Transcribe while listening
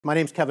My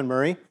name's Kevin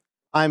Murray.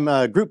 I'm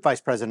a group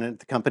vice president at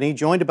the company,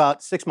 joined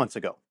about 6 months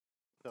ago.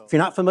 If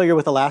you're not familiar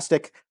with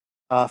Elastic,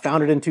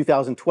 founded in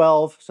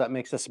 2012, so that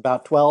makes us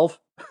about 12.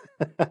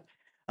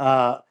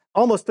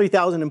 Almost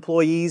 3,000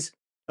 employees.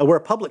 We're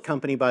a public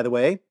company, by the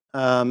way,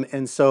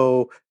 and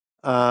so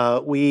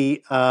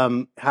we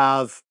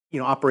have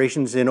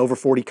operations in over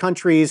 40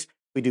 countries.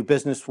 We do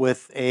business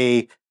with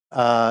a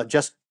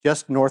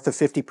just north of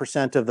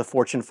 50% of the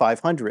Fortune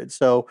 500.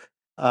 So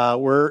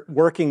we're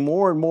working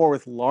more and more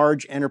with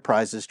large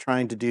enterprises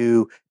trying to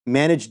do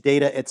manage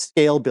data at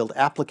scale, build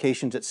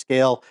applications at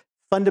scale,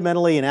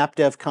 fundamentally an app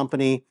dev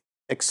company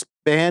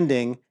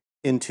expanding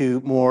into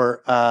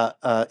more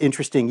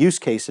interesting use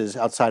cases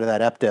outside of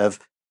that app dev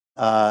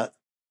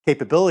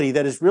capability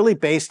that is really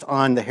based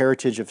on the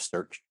heritage of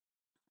search.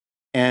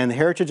 And the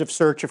heritage of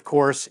search, of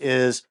course,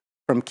 is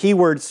from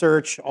keyword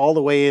search all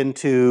the way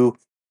into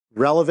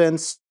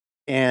relevance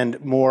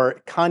and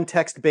more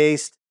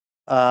context-based.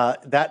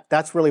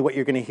 That's really what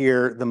you're going to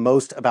hear the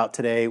most about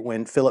today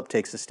when Philip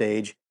takes the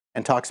stage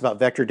and talks about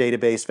vector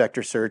database,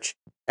 vector search,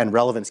 and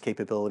relevance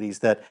capabilities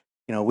that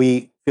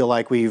we feel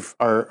like we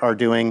are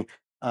doing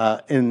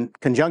in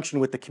conjunction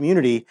with the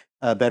community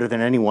better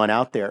than anyone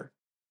out there.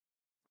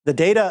 The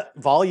data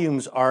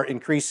volumes are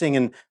increasing,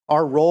 and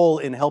our role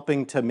in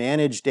helping to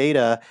manage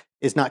data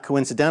is not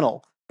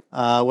coincidental.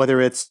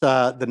 Whether it's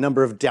the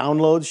number of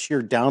downloads,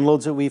 sheer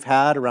downloads that we've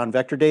had around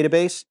vector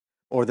database,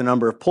 or the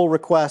number of pull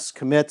requests,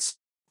 commits,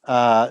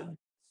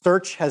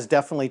 search has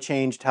definitely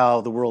changed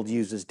how the world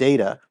uses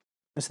data.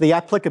 And so the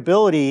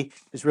applicability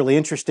is really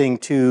interesting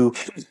to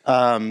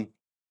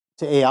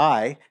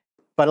AI.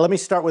 But let me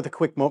start with a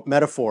quick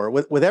metaphor.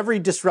 With every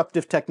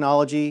disruptive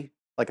technology,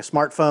 like a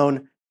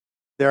smartphone,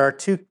 there are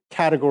two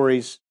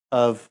categories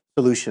of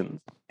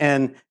solutions.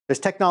 And there's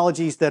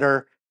technologies that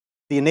are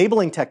the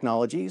enabling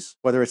technologies,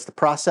 whether it's the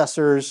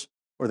processors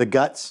or the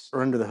guts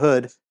or under the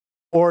hood,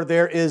 or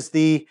there is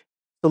the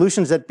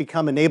solutions that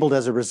become enabled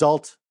as a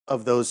result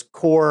of those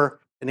core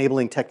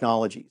enabling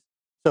technologies.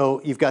 So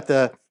you've got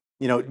the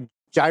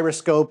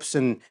gyroscopes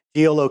and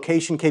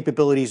geolocation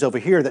capabilities over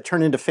here that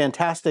turn into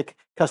fantastic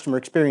customer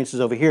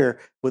experiences over here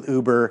with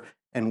Uber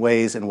and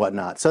Waze and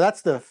whatnot. So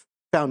that's the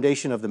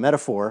foundation of the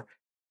metaphor.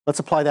 Let's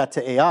apply that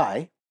to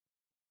AI.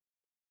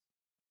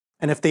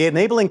 And if the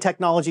enabling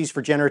technologies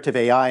for generative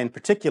AI in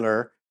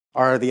particular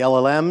are the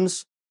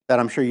LLMs that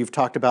I'm sure you've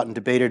talked about and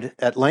debated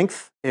at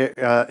length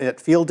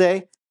at Field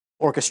Day,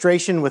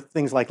 orchestration with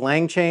things like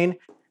LangChain,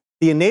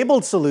 the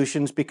enabled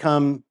solutions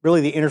become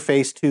really the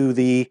interface to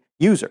the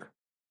user.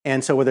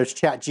 And so whether it's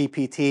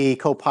ChatGPT,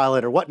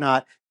 Copilot, or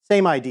whatnot,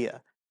 same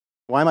idea.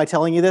 Why am I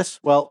telling you this?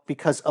 Well,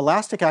 because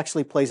Elastic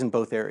actually plays in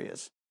both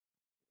areas.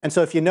 And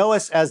so if you know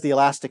us as the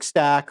Elastic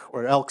Stack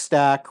or Elk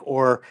Stack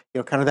or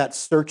kind of that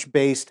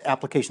search-based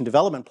application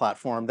development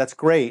platform, that's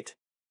great.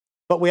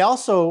 But we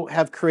also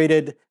have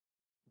created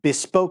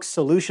bespoke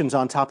solutions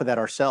on top of that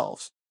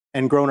ourselves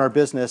and grown our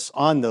business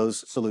on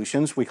those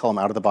solutions. We call them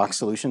out-of-the-box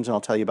solutions, and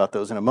I'll tell you about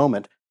those in a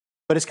moment.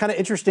 But it's kind of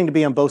interesting to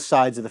be on both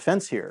sides of the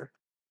fence here,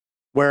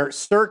 where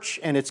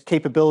search and its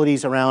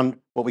capabilities around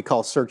what we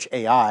call search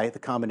AI, the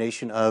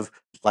combination of,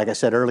 like I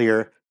said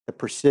earlier, the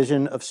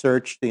precision of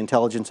search, the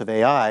intelligence of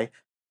AI,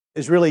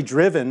 is really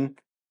driven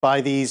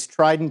by these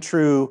tried and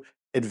true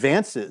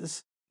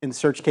advances in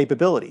search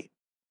capability.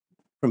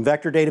 From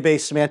vector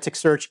database, semantic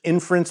search,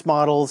 inference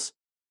models,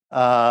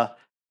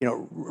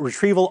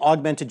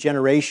 retrieval-augmented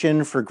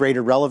generation for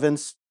greater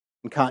relevance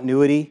and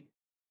continuity.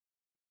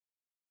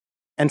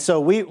 And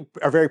so we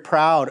are very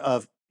proud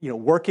of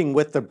working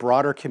with the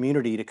broader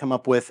community to come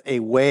up with a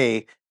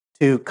way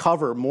to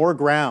cover more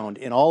ground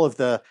in all of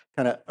the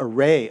kind of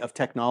array of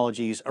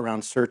technologies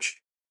around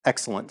search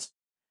excellence.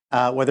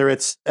 Whether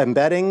it's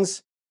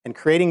embeddings and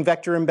creating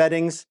vector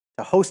embeddings,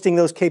 to hosting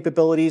those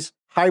capabilities,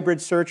 hybrid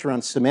search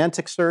around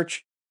semantic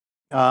search,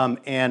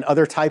 and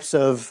other types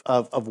of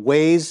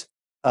ways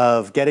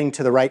of getting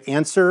to the right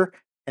answer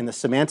and the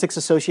semantics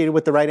associated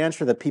with the right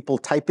answer that people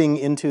typing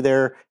into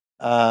their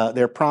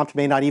prompt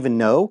may not even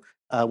know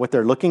what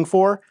they're looking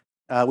for.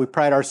 We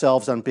pride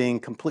ourselves on being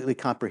completely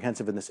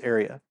comprehensive in this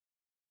area.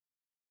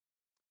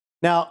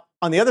 Now,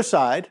 on the other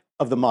side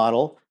of the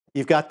model,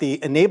 you've got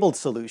the enabled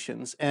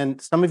solutions.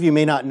 And some of you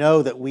may not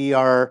know that we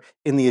are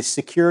in the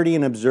security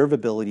and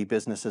observability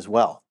business as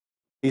well.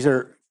 These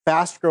are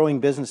fast-growing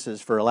businesses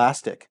for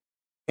Elastic.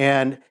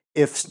 And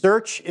if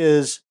search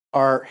is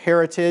our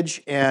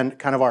heritage and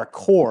kind of our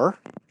core,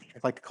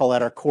 I'd like to call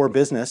that our core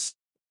business,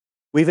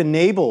 we've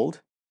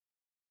enabled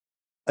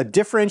a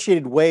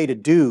differentiated way to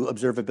do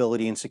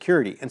observability and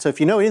security. And so if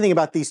you know anything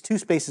about these two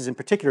spaces in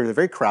particular, they're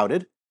very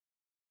crowded.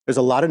 There's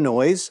a lot of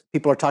noise.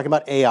 People are talking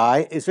about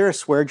AI. Is there a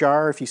swear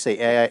jar if you say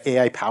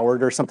AI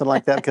powered or something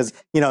like that? Because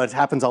it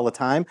happens all the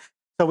time.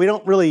 So we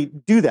don't really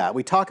do that.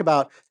 We talk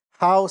about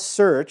how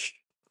search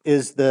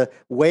is the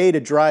way to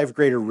drive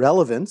greater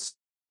relevance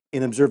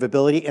in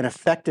observability and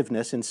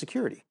effectiveness in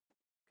security.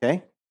 Okay?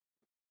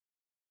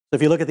 So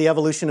if you look at the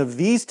evolution of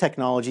these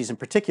technologies in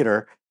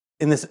particular,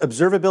 in this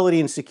observability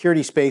and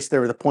security space,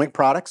 there were the point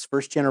products,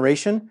 first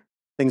generation.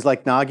 things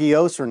like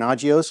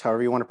Nagios,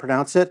 however you want to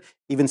pronounce it,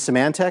 even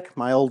Symantec,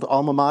 my old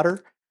alma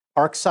mater,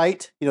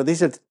 ArcSight.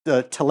 These are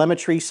the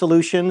telemetry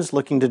solutions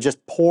looking to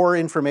just pour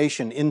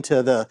information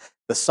into the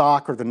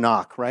SOC or the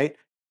NOC, right?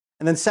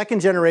 And then second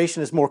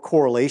generation is more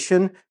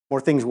correlation, more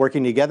things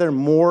working together,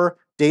 more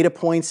data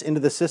points into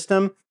the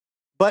system.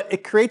 But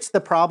it creates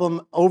the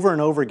problem over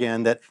and over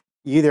again that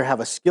you either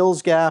have a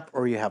skills gap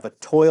or you have a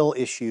toil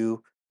issue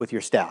with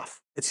your staff.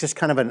 It's just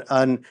kind of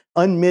an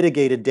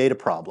unmitigated data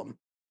problem.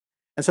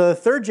 And so the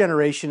third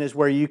generation is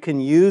where you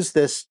can use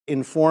this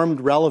informed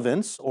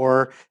relevance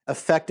or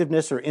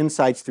effectiveness or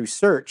insights through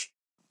search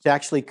to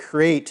actually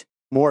create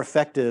more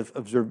effective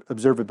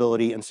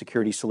observability and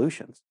security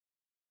solutions.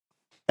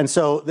 And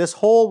so this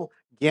whole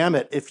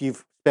gamut, if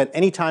you've spent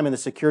any time in the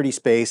security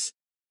space,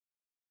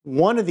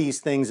 one of these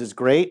things is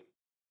great,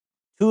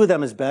 two of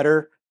them is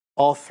better,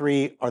 all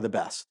three are the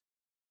best.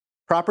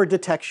 Proper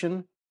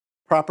detection,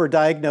 proper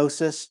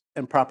diagnosis,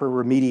 and proper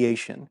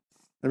remediation.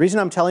 The reason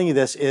I'm telling you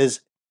this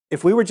is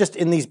if we were just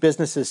in these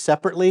businesses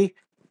separately,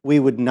 we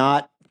would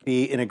not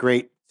be in a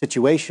great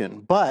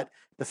situation. But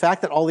the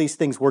fact that all these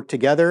things work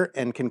together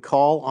and can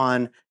call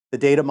on the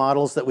data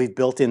models that we've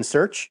built in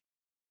search,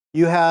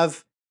 you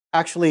have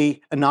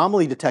actually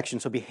anomaly detection,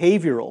 so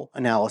behavioral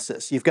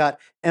analysis. You've got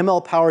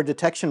ML-powered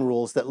detection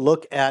rules that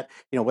look at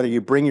whether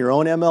you bring your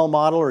own ML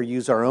model or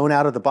use our own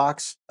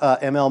out-of-the-box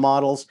ML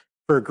models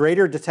for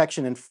greater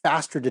detection and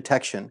faster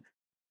detection.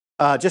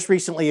 Just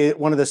recently at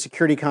one of the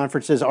security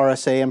conferences,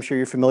 RSA, I'm sure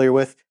you're familiar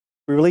with,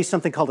 we released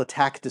something called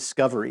Attack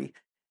Discovery.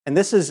 And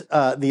this is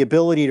the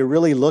ability to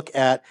really look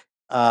at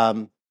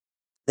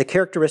the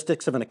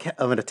characteristics of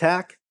an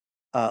attack,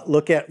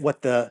 look at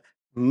what the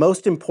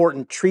most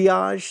important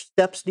triage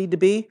steps need to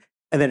be,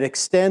 and then it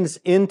extends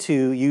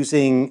into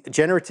using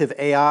generative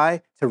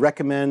AI to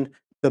recommend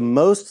the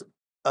most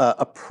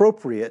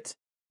appropriate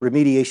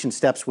remediation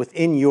steps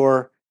within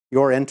your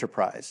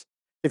enterprise.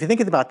 If you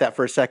think about that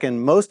for a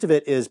second, most of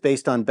it is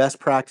based on best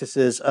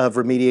practices of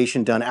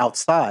remediation done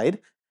outside.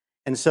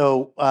 And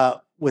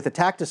so with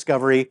Attack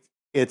Discovery,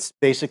 it's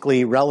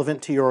basically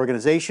relevant to your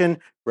organization,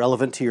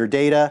 relevant to your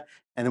data,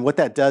 and then what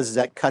that does is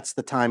that cuts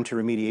the time to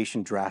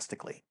remediation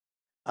drastically.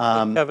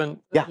 Kevin,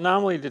 yeah.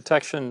 Anomaly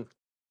detection,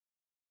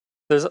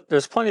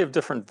 there's plenty of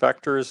different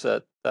vectors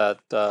that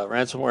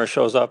ransomware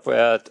shows up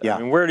at. Yeah. I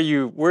mean, where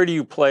do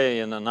you play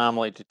in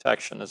anomaly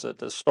detection? Is it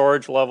the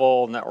storage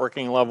level,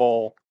 networking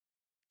level?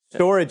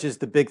 Storage is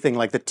the big thing,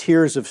 like the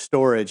tiers of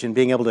storage and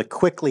being able to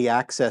quickly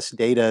access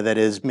data that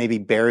is maybe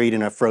buried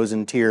in a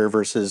frozen tier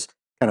versus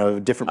kind of a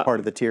different part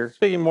of the tier.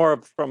 Speaking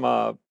more from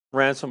a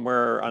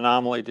ransomware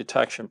anomaly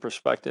detection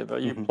perspective, are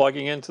you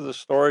plugging into the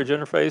storage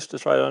interface to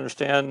try to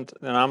understand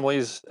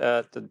anomalies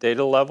at the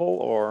data level,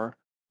 or?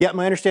 Yeah,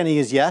 my understanding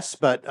is yes,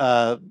 but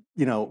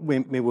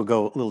maybe we'll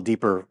go a little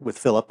deeper with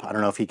Philip. I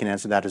don't know if he can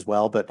answer that as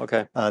well, but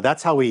okay.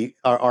 That's how we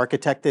are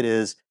architected,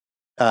 is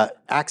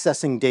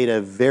accessing data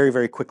very,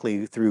 very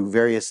quickly through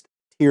various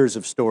tiers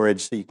of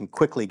storage, so you can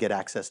quickly get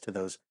access to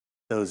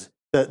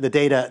the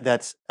data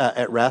that's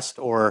at rest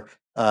or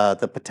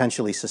the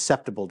potentially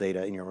susceptible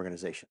data in your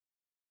organization.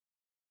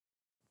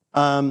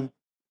 So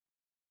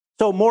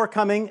more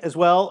coming as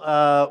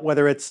well,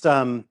 whether it's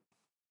the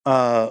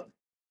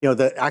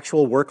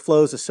actual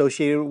workflows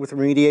associated with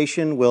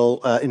remediation. We'll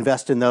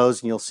invest in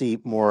those, and you'll see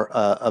more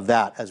of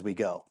that as we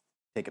go.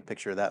 Take a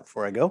picture of that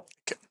before I go.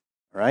 Okay.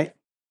 All right.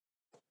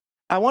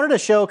 I wanted to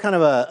show kind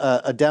of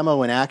a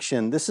demo in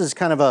action. This is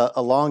kind of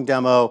a long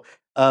demo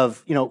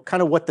of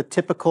kind of what the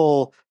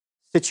typical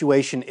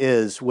situation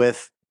is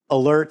with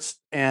alerts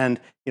and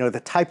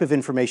the type of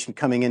information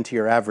coming into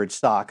your average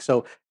SOC.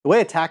 So the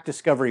way Attack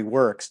Discovery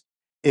works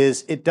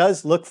is it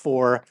does look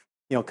for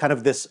kind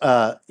of this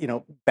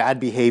bad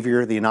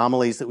behavior, the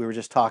anomalies that we were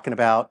just talking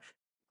about,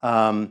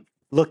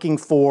 looking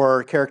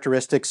for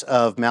characteristics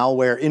of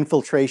malware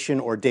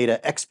infiltration or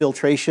data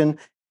exfiltration,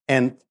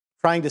 and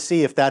trying to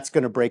see if that's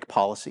going to break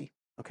policy.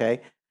 Okay,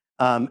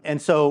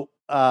 and so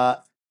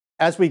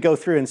as we go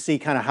through and see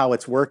kind of how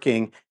it's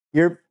working,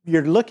 you're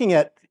looking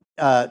at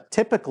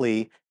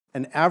typically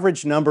an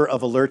average number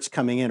of alerts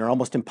coming in are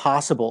almost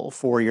impossible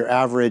for your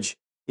average,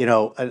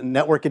 a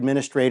network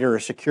administrator or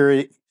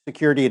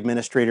security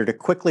administrator to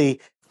quickly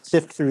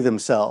sift through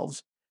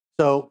themselves.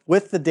 So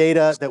with the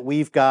data that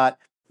we've got,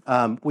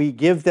 we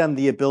give them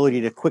the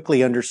ability to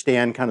quickly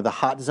understand kind of the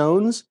hot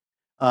zones,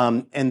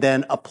 and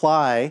then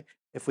apply,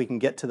 if we can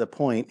get to the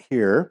point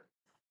here,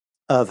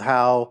 of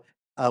how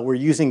we're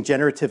using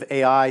generative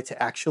AI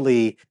to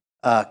actually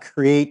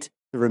create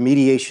the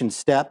remediation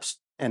steps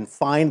and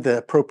find the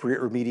appropriate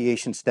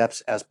remediation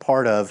steps as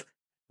part of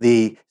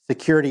the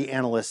security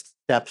analyst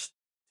steps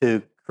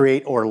to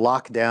create or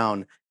lock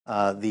down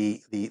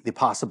the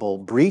possible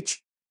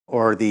breach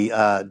or the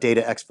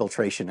data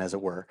exfiltration, as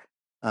it were.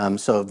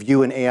 So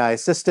view an AI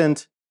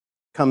assistant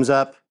comes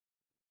up,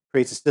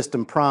 creates a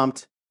system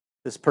prompt.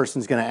 This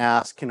person's going to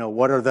ask, how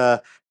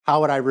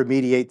would I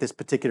remediate this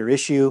particular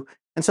issue?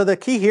 And so the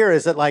key here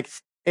is that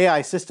AI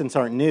assistants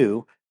aren't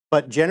new,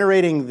 but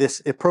generating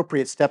this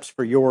appropriate steps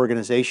for your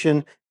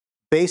organization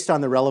based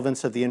on the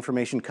relevance of the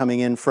information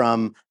coming in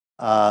from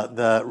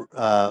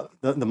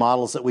the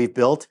models that we've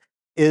built,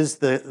 is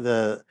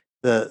the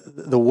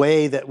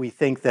way that we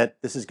think that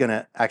this is going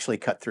to actually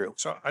cut through.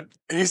 So, are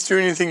you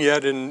doing anything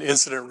yet in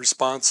incident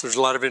response? There's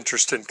a lot of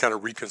interest in kind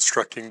of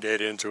reconstructing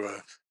data into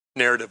a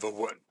narrative of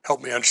what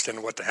helped me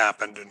understand what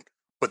happened and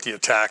what the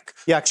attack.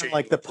 Yeah, kind of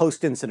like the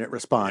post-incident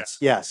response.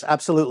 Yeah. Yes,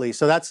 absolutely.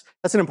 So that's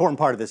an important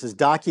part of this, is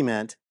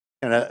document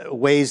kind of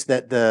ways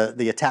that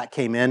the attack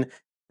came in.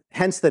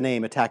 Hence the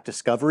name attack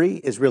discovery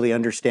is really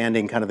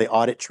understanding kind of the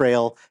audit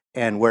trail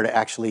and where to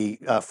actually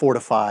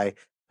fortify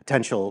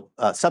potential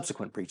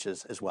subsequent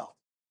breaches as well.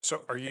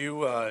 So are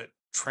you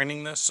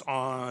training this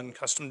on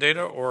custom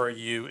data, or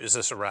is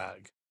this a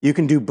RAG? You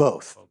can do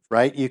both,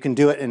 right? You can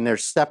do it and they're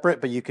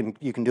separate, but you can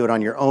do it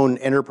on your own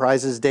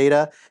enterprise's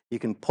data. You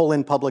can pull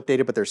in public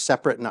data, but they're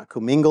separate, not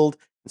commingled.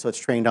 And so it's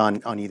trained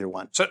on either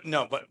one. So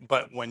no,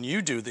 but when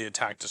you do the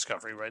attack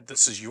discovery, right?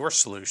 This is your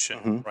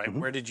solution, right?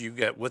 Where did you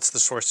what's the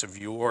source of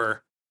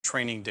your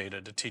training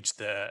data to teach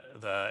the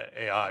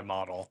AI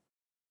model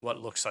what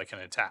looks like an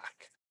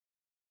attack?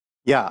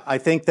 Yeah, I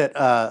think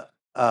that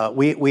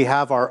we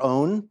have our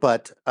own,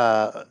 but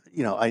I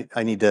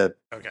need a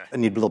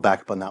little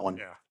backup on that one.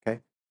 Yeah.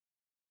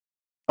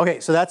 Okay,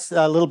 so that's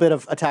a little bit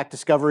of attack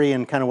discovery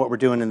and kind of what we're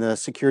doing in the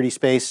security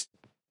space.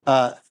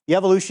 The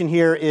evolution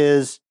here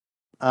is,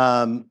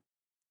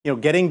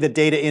 getting the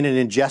data in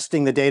and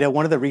ingesting the data.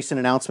 One of the recent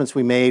announcements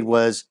we made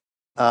was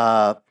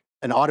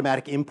an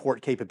automatic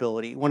import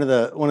capability. One of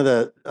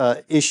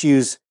the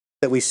issues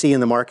that we see in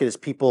the market is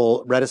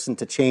people reticent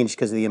to change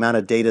because of the amount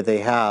of data they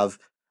have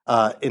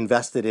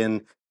invested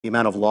in the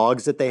amount of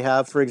logs that they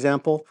have, for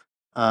example.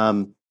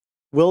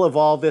 We'll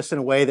evolve this in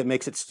a way that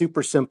makes it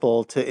super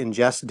simple to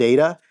ingest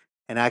data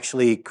and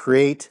actually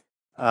create,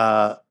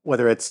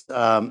 whether it's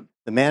the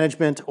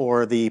management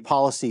or the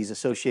policies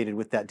associated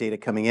with that data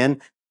coming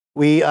in.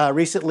 We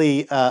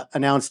recently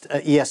announced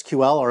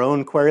ESQL, our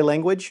own query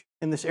language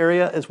in this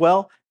area as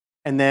well.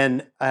 And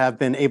then I have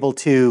been able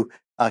to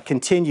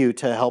continue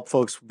to help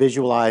folks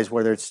visualize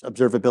whether it's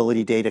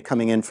observability data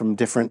coming in from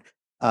different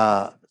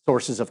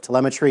sources of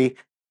telemetry.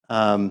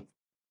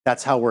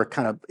 That's how we're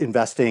kind of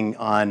investing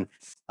on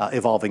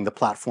evolving the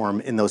platform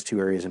in those two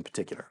areas in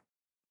particular.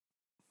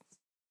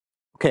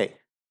 Okay,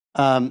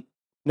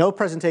 no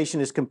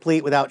presentation is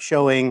complete without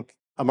showing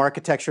a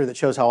architecture that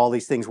shows how all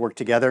these things work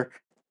together.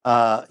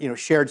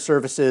 Shared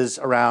services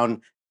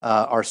around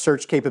our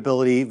search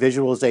capability,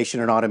 visualization,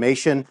 and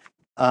automation.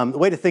 The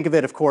way to think of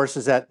it, of course,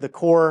 is that the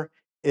core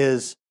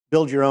is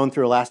build your own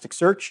through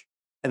Elasticsearch,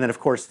 and then, of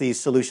course, these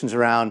solutions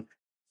around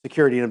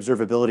security and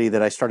observability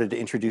that I started to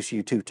introduce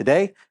you to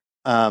today.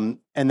 And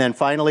then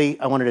finally,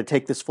 I wanted to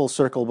take this full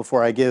circle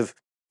before I give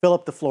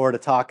Philip the floor to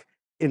talk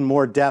in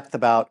more depth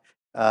about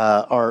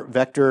our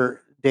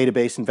vector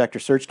database and vector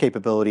search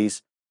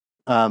capabilities.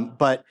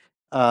 But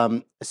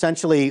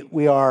essentially,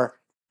 we are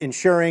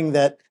ensuring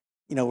that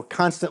we're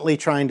constantly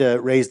trying to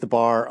raise the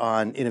bar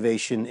on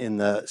innovation in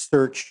the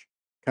search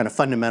kind of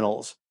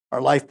fundamentals.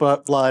 Our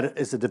lifeblood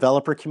is the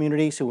developer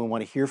community, so we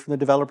want to hear from the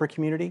developer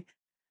community.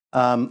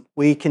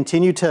 We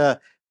continue to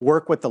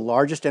work with the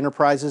largest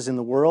enterprises in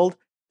the world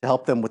to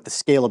help them with the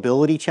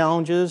scalability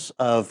challenges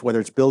of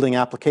whether it's building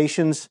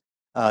applications,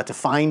 to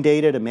find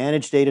data, to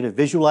manage data, to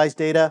visualize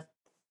data,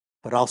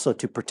 but also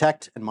to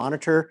protect and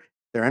monitor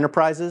their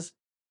enterprises.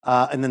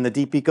 And then the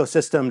deep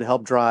ecosystem to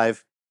help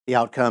drive the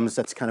outcomes.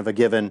 That's kind of a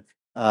given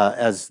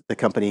as the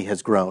company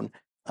has grown.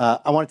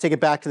 I want to take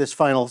it back to this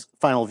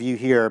final view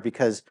here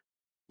because,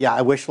 yeah,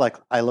 I wish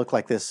I look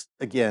like this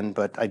again,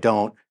 but I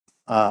don't.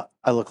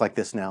 I look like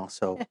this now.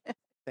 So